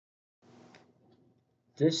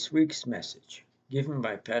This week's message, given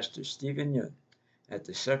by Pastor Stephen Yun at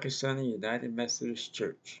the Succorsona United Methodist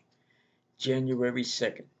Church, January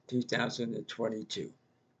 2nd, 2022.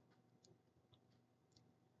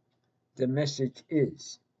 The message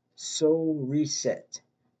is Soul Reset,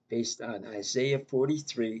 based on Isaiah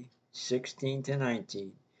 43, 16 to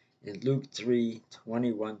 19, and Luke 3,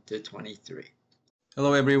 21 to 23.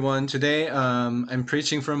 Hello everyone. Today I'm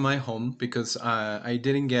preaching from my home because I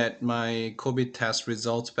didn't get my COVID test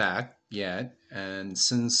results back yet, and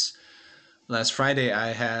since last Friday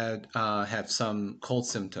I had have some cold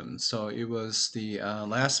symptoms, so it was the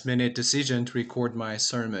last minute decision to record my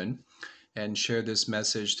sermon and share this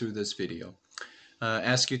message through this video.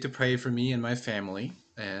 Ask you to pray for me and my family.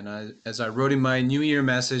 And as I wrote in my New Year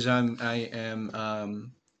message, I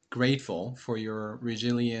am grateful for your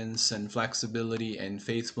resilience and flexibility and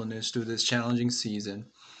faithfulness through this challenging season.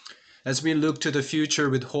 As we look to the future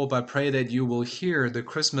with hope, I pray that you will hear the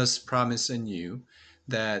Christmas promise in you,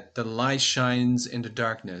 that the light shines in the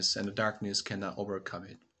darkness and the darkness cannot overcome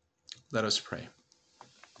it. Let us pray.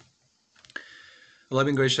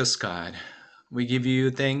 Loving, gracious God, we give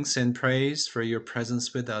you thanks and praise for your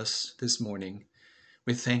presence with us this morning.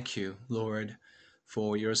 We thank you, Lord,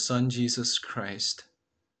 for your Son, Jesus Christ.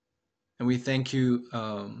 And we thank you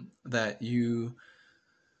that you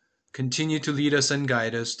continue to lead us and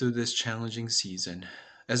guide us through this challenging season.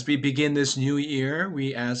 As we begin this new year,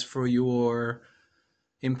 we ask for your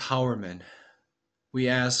empowerment. We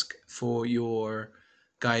ask for your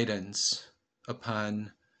guidance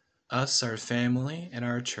upon us, our family, and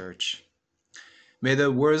our church. May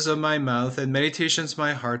the words of my mouth and meditations of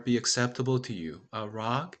my heart be acceptable to you, our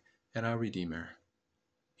rock and our redeemer.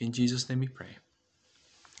 In Jesus' name we pray.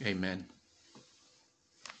 Amen.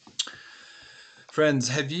 Friends,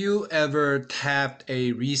 have you ever tapped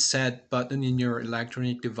a reset button in your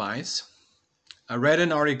electronic device? I read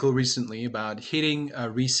an article recently about hitting a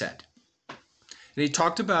reset. And it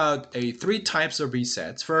talked about three types of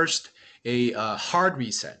resets. First, a hard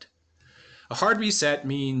reset. A hard reset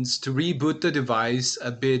means to reboot the device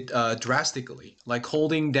a bit drastically, like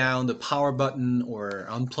holding down the power button or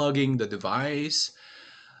unplugging the device.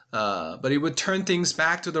 But it would turn things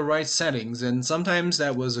back to the right settings, and sometimes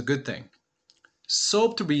that was a good thing.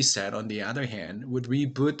 Soaped reset, on the other hand, would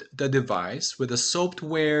reboot the device with the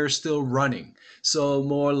software still running, so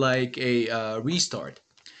more like a restart.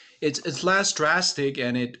 It's less drastic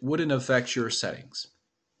and it wouldn't affect your settings.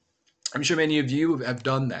 I'm sure many of you have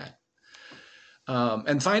done that.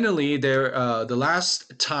 And finally, the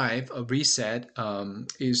last type of reset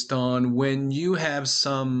is done when you have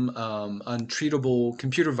some untreatable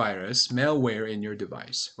computer virus, malware in your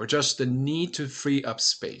device, or just the need to free up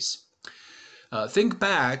space. Think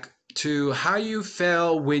back to how you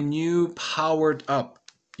felt when you powered up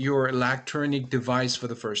your electronic device for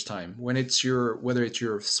the first time, whether it's your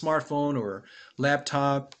smartphone or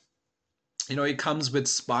laptop. It comes with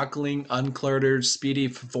sparkling, uncluttered, speedy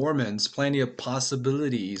performance, plenty of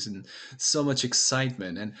possibilities, and so much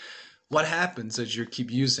excitement. And what happens as you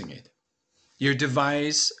keep using it? Your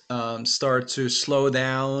device starts to slow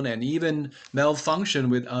down and even malfunction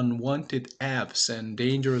with unwanted apps and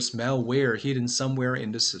dangerous malware hidden somewhere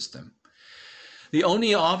in the system. The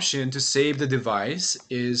only option to save the device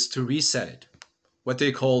is to reset it, what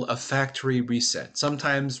they call a factory reset,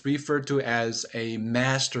 sometimes referred to as a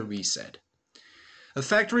master reset. A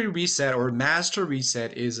factory reset or master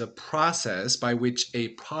reset is a process by which a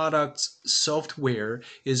product's software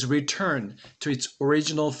is returned to its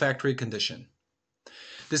original factory condition.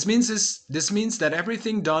 This means that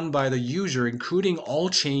everything done by the user, including all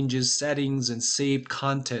changes, settings, and saved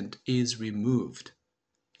content, is removed.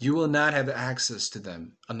 You will not have access to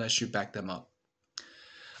them unless you back them up.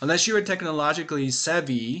 Unless you are technologically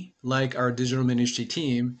savvy, like our digital ministry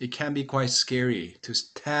team, it can be quite scary to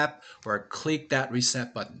tap or click that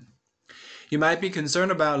reset button. You might be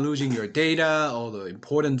concerned about losing your data, all the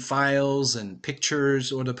important files and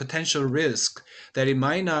pictures, or the potential risk that it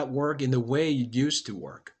might not work in the way it used to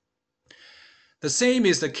work. The same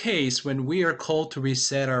is the case when we are called to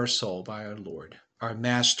reset our soul by our Lord, our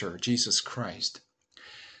Master, Jesus Christ.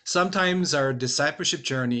 Sometimes our discipleship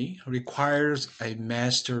journey requires a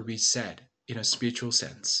master reset in a spiritual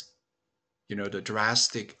sense. The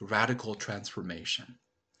drastic, radical transformation.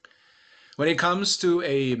 When it comes to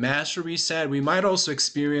a master reset, we might also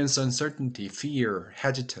experience uncertainty, fear,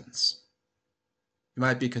 hesitance. You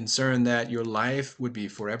might be concerned that your life would be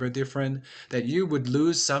forever different, that you would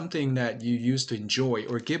lose something that you used to enjoy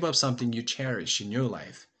or give up something you cherish in your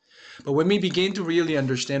life. But when we begin to really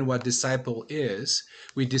understand what disciple is,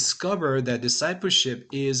 we discover that discipleship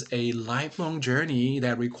is a lifelong journey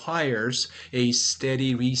that requires a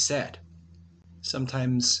steady reset.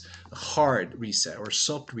 Sometimes a hard reset or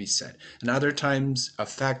soft reset, and other times a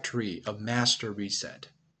factory, a master reset.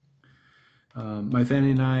 My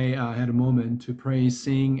family and I had a moment to pray,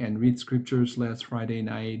 sing, and read scriptures last Friday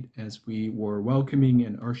night as we were welcoming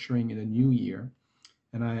and ushering in a new year.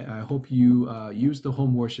 And I hope you use the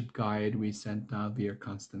home worship guide we sent out via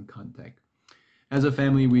Constant Contact. As a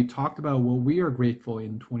family, we talked about what we are grateful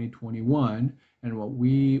in 2021 and what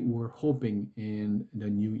we were hoping in the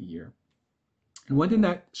new year. And one thing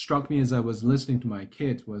that struck me as I was listening to my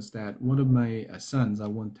kids was that one of my sons, I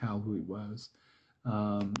won't tell who it was,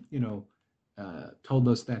 told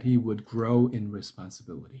us that he would grow in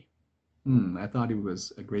responsibility. I thought it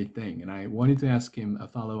was a great thing. And I wanted to ask him a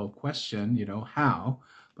follow-up question, how,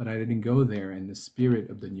 but I didn't go there in the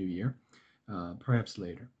spirit of the new year, perhaps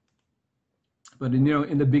later. But,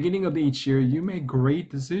 in the beginning of each year, you make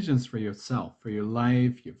great decisions for yourself, for your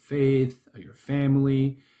life, your faith, your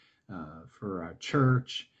family, for our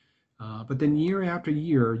church. But then year after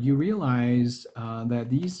year, you realize that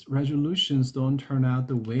these resolutions don't turn out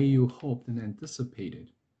the way you hoped and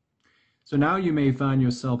anticipated. So now you may find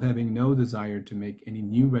yourself having no desire to make any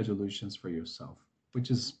new resolutions for yourself,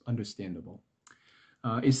 which is understandable.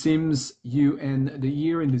 It seems you end the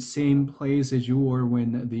year in the same place as you were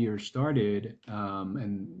when the year started,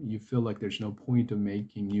 and you feel like there's no point of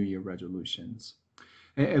making New Year resolutions.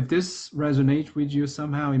 If this resonates with you,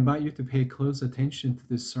 somehow I invite you to pay close attention to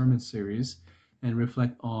this sermon series and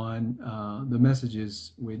reflect on the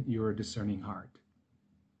messages with your discerning heart.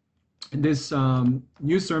 In this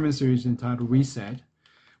new sermon series entitled Reset,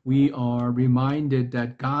 we are reminded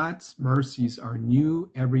that God's mercies are new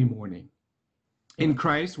every morning. In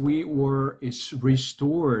Christ, we were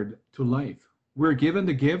restored to life. We're given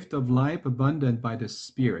the gift of life abundant by the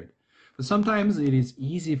Spirit. But sometimes it is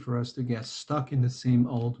easy for us to get stuck in the same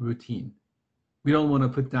old routine. We don't want to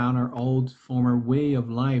put down our old former way of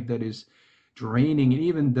life that is draining and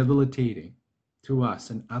even debilitating to us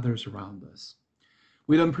and others around us.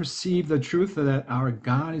 We don't perceive the truth that our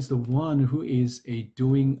God is the one who is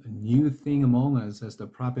doing a new thing among us, as the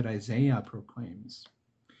prophet Isaiah proclaims.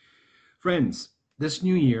 Friends, this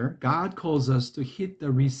new year, God calls us to hit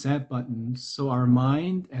the reset button so our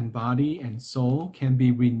mind and body and soul can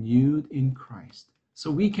be renewed in Christ,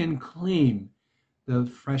 so we can claim the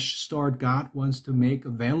fresh start God wants to make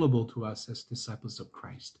available to us as disciples of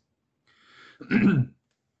Christ.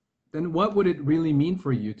 Then what would it really mean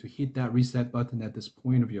for you to hit that reset button at this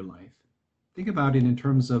point of your life? Think about it in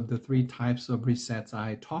terms of the 3 types of resets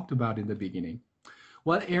I talked about in the beginning.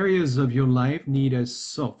 What areas of your life need a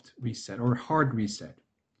soft reset or hard reset?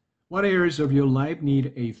 What areas of your life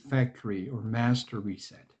need a factory or master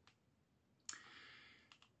reset?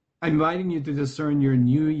 I'm inviting you to discern your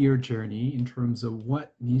New Year journey in terms of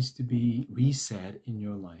what needs to be reset in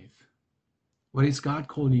your life. What is God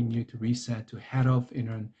calling you to reset, to head off in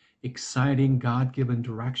an exciting God-given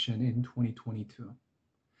direction in 2022?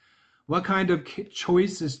 What kind of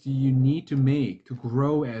choices do you need to make to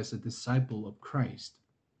grow as a disciple of Christ,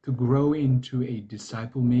 to grow into a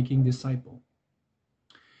disciple-making disciple?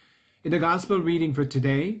 In the gospel reading for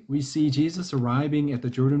today, we see Jesus arriving at the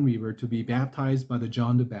Jordan River to be baptized by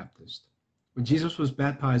John the Baptist. When Jesus was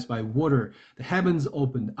baptized by water, the heavens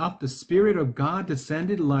opened up, the Spirit of God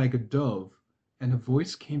descended like a dove, and a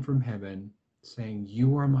voice came from heaven saying,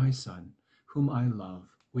 "You are my Son, whom I love.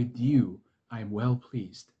 With you I am well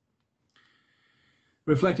pleased."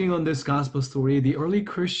 Reflecting on this gospel story, the early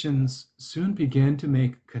Christians soon began to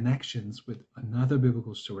make connections with another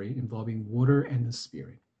biblical story involving water and the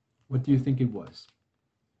Spirit. What do you think it was?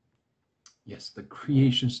 Yes, the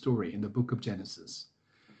creation story in the book of Genesis.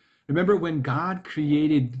 Remember when God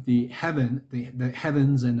created the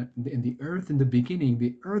heavens and the earth in the beginning,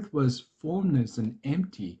 the earth was formless and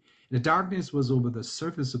empty. The darkness was over the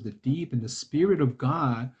surface of the deep, and the Spirit of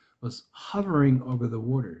God was hovering over the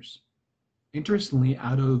waters. Interestingly,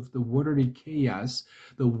 out of the watery chaos,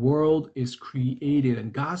 the world is created,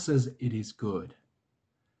 and God says it is good.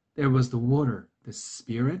 There was the water, the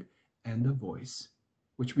Spirit, and the voice,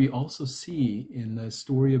 which we also see in the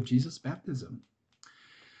story of Jesus' baptism.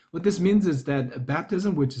 What this means is that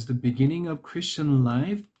baptism, which is the beginning of Christian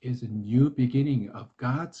life, is a new beginning of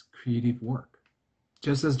God's creative work.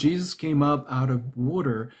 Just as Jesus came up out of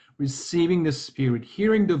water, receiving the Spirit,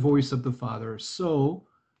 hearing the voice of the Father, so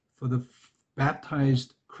for the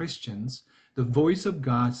baptized Christians, the voice of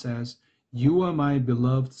God says, "You are my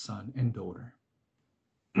beloved son and daughter."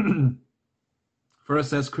 For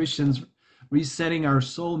us as Christians, Resetting our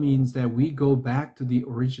soul means that we go back to the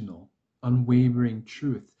original, unwavering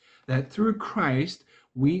truth that through Christ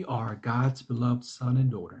we are God's beloved son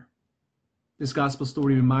and daughter. This gospel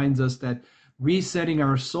story reminds us that resetting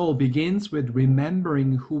our soul begins with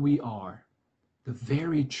remembering who we are, the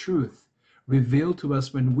very truth revealed to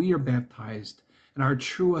us when we are baptized, and our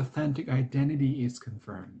true authentic identity is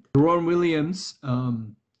confirmed. Ron Williams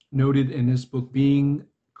noted in his book, Being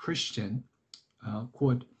Christian,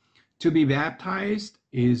 quote, "To be baptized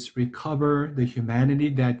is recover the humanity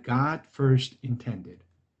that God first intended."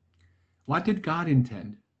 What did God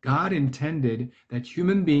intend? God intended that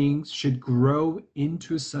human beings should grow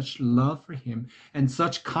into such love for him and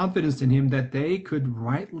such confidence in him that they could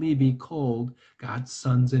rightly be called God's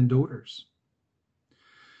sons and daughters.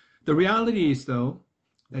 The reality is, though,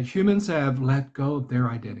 that humans have let go of their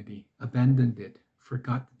identity, abandoned it,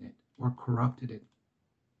 forgotten it, or corrupted it.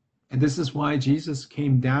 And this is why Jesus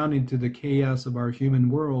came down into the chaos of our human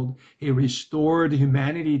world. He restored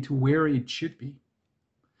humanity to where it should be.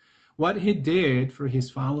 What he did for his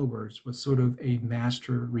followers was sort of a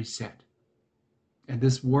master reset. And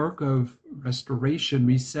this work of restoration,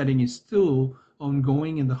 resetting, is still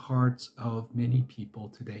ongoing in the hearts of many people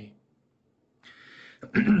today.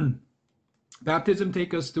 Baptism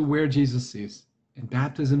takes us to where Jesus is, and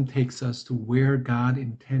baptism takes us to where God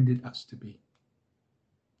intended us to be.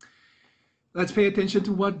 Let's pay attention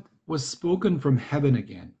to what was spoken from heaven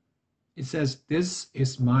again. It says, "This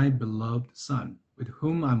is my beloved Son, with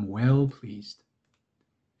whom I'm well pleased."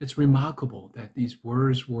 It's remarkable that these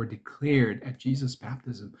words were declared at Jesus'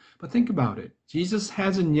 baptism. But think about it. Jesus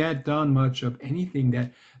hasn't yet done much of anything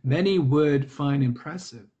that many would find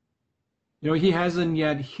impressive. He hasn't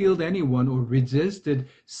yet healed anyone or resisted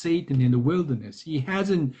Satan in the wilderness. He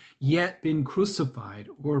hasn't yet been crucified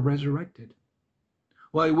or resurrected.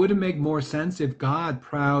 Well, it wouldn't make more sense if God's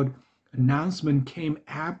proud announcement came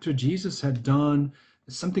after Jesus had done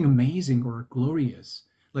something amazing or glorious,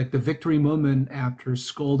 like the victory moment after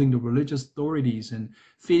scolding the religious authorities and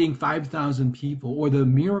feeding 5,000 people, or the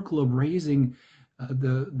miracle of raising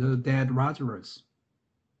the dead Lazarus.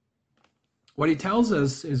 What he tells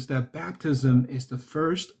us is that baptism is the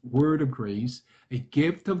first word of grace, a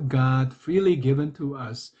gift of God freely given to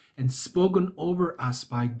us and spoken over us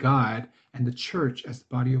by God and the church as the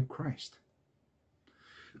body of Christ.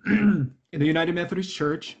 In the United Methodist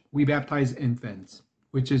Church, we baptize infants,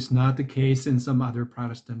 which is not the case in some other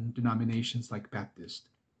Protestant denominations like Baptist.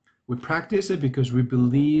 We practice it because we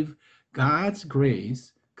believe God's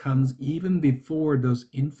grace comes even before those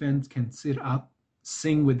infants can sit up,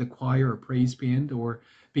 sing with the choir or praise band, or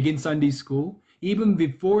begin Sunday school, even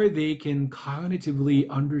before they can cognitively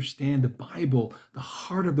understand the Bible, the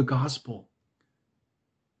heart of the gospel.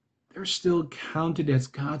 They're still counted as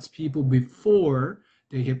God's people before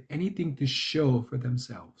they have anything to show for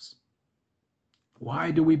themselves.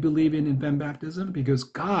 Why do we believe in infant baptism? Because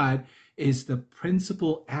God is the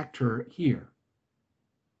principal actor here,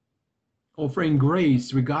 offering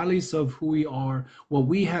grace regardless of who we are, what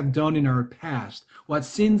we have done in our past, what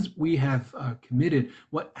sins we have committed,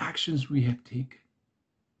 what actions we have taken.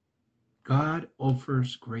 God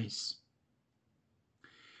offers grace.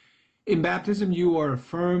 In baptism, you are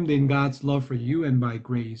affirmed in God's love for you, and by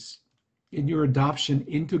grace, in your adoption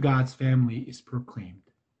into God's family is proclaimed.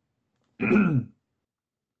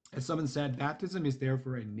 As someone said, baptism is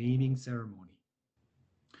therefore a naming ceremony.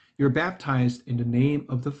 You're baptized in the name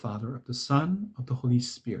of the Father, of the Son, of the Holy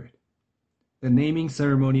Spirit. The naming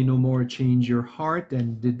ceremony no more changed your heart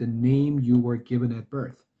than did the name you were given at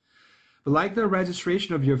birth. But like the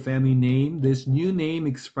registration of your family name, this new name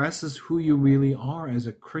expresses who you really are as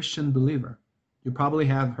a Christian believer. You probably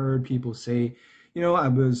have heard people say, I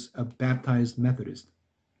was a baptized Methodist.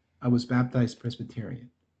 I was baptized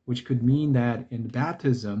Presbyterian, which could mean that in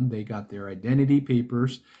baptism, they got their identity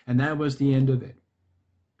papers, and that was the end of it.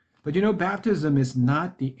 But baptism is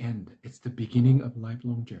not the end. It's the beginning of a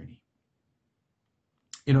lifelong journey.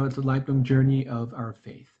 It's a lifelong journey of our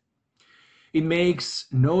faith. It makes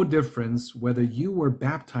no difference whether you were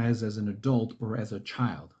baptized as an adult or as a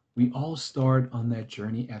child. We all start on that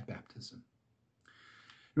journey at baptism.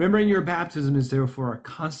 Remembering your baptism is therefore a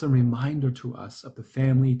constant reminder to us of the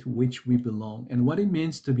family to which we belong and what it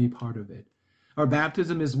means to be part of it. Our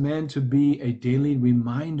baptism is meant to be a daily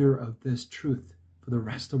reminder of this truth for the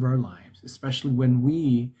rest of our lives, especially when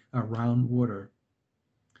we are around water.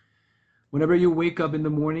 Whenever you wake up in the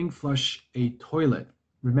morning, flush a toilet.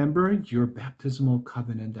 Remember your baptismal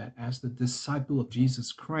covenant that as the disciple of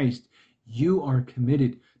Jesus Christ, you are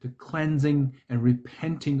committed to cleansing and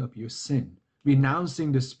repenting of your sin,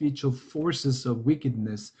 renouncing the spiritual forces of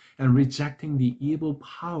wickedness and rejecting the evil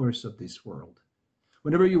powers of this world.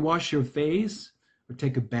 Whenever you wash your face or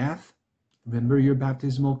take a bath, remember your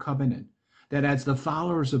baptismal covenant, that as the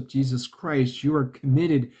followers of Jesus Christ, you are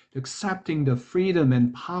committed to accepting the freedom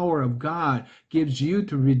and power of God gives you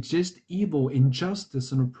to resist evil,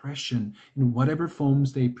 injustice, and oppression in whatever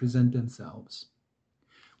forms they present themselves.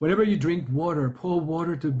 Whenever you drink water, pour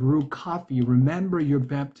water to brew coffee, remember your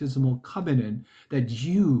baptismal covenant that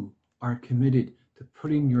you are committed to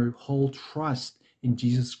putting your whole trust in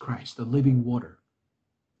Jesus Christ, the living water.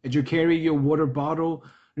 As you carry your water bottle,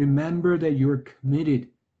 remember that you are committed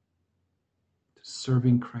to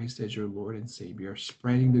serving Christ as your Lord and Savior,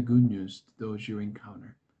 spreading the good news to those you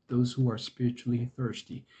encounter, those who are spiritually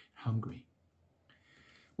thirsty, hungry.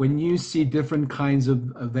 When you see different kinds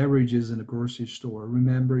of beverages in a grocery store,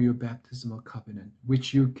 remember your baptismal covenant,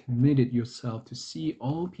 which you committed yourself to see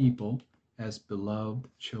all people as beloved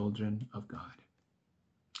children of God.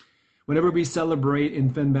 Whenever we celebrate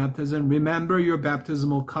infant baptism, remember your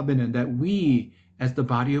baptismal covenant that we, as the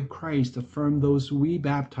body of Christ, affirm those who we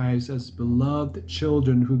baptize as beloved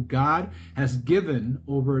children who God has given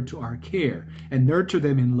over to our care and nurture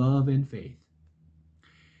them in love and faith.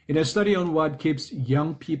 In a study on what keeps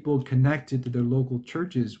young people connected to their local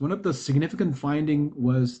churches, one of the significant findings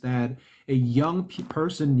was that a young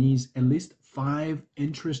person needs at least 5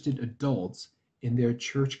 interested adults in their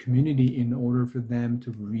church community in order for them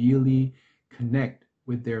to really connect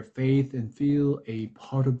with their faith and feel a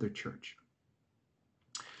part of the church.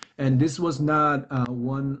 And this was not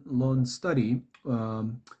one lone study.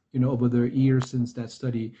 Over the years since that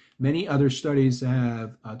study, many other studies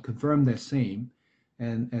have confirmed the same.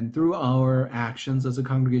 And through our actions as a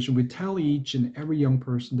congregation, we tell each and every young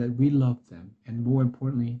person that we love them, and more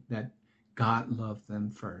importantly, that God loved them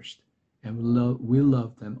first, and we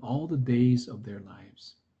love them all the days of their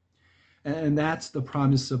lives. And that's the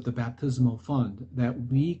promise of the baptismal fund, that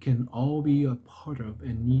we can all be a part of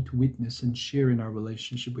and need to witness and share in our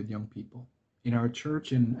relationship with young people, in our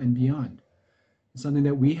church and beyond. It's something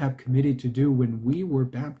that we have committed to do when we were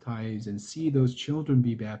baptized and see those children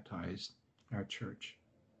be baptized in our church.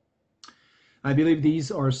 I believe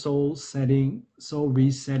these are soul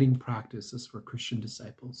resetting practices for Christian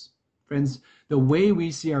disciples. Friends, the way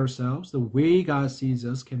we see ourselves, the way God sees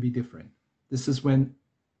us can be different. This is when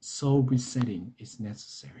soul resetting is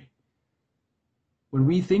necessary. When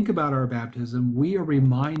we think about our baptism, we are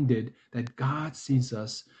reminded that God sees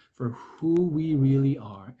us for who we really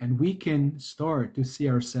are, and we can start to see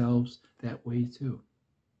ourselves that way too.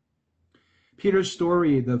 Peter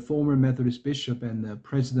Story, the former Methodist bishop and the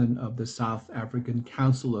president of the South African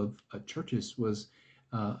Council of Churches, was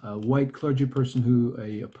a white clergy person who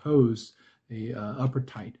opposed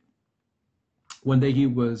apartheid. One day he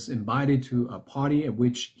was invited to a party at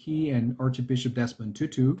which he and Archbishop Desmond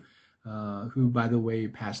Tutu, who, by the way,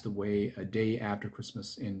 passed away a day after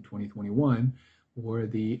Christmas in 2021, were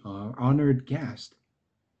the honored guest.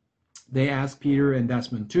 They asked Peter and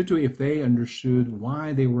Desmond Tutu if they understood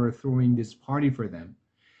why they were throwing this party for them.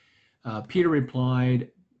 Peter replied,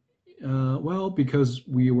 well, because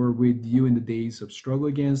we were with you in the days of struggle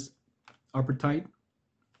against apartheid.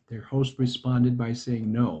 Their host responded by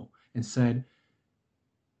saying no and said,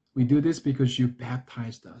 we do this because you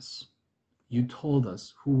baptized us. You told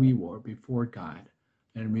us who we were before God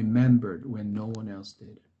and remembered when no one else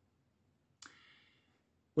did.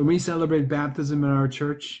 When we celebrate baptism in our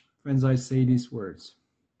church, friends, I say these words.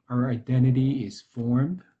 Our identity is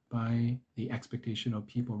formed by the expectation of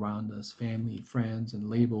people around us, family, friends, and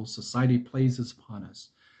labels society places upon us.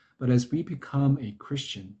 But as we become a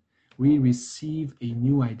Christian, we receive a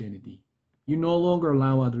new identity. You no longer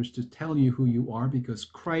allow others to tell you who you are because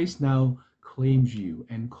Christ now claims you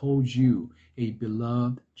and calls you a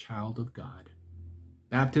beloved child of God.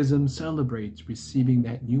 Baptism celebrates receiving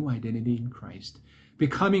that new identity in Christ,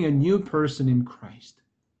 becoming a new person in Christ.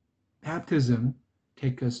 Baptism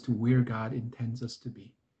takes us to where God intends us to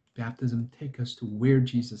be. Baptism takes us to where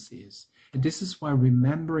Jesus is. And this is why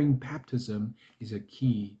remembering baptism is a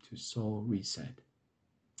key to soul reset.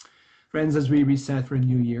 Friends, as we reset for a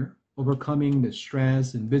new year, overcoming the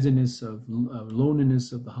stress and busyness of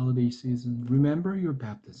loneliness of the holiday season, remember your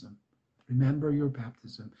baptism. Remember your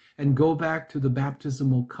baptism and go back to the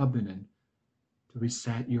baptismal covenant to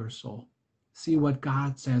reset your soul. See what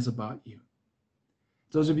God says about you.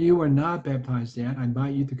 Those of you who are not baptized yet, I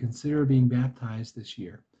invite you to consider being baptized this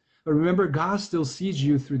year. But remember, God still sees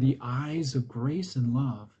you through the eyes of grace and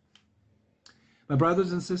love. My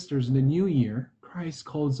brothers and sisters, in the new year, Christ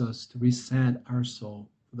calls us to reset our soul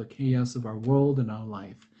for the chaos of our world and our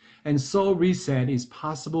life. And soul reset is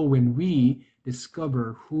possible when we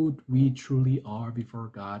discover who we truly are before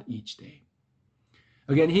God each day.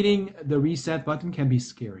 Again, hitting the reset button can be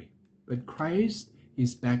scary, but Christ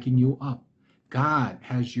is backing you up. God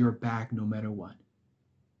has your back no matter what.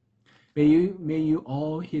 May you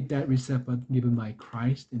all hit that reset button given by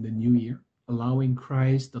Christ in the new year, allowing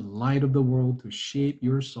Christ, the light of the world, to shape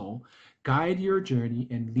your soul, guide your journey,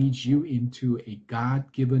 and lead you into a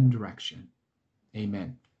God-given direction.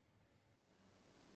 Amen.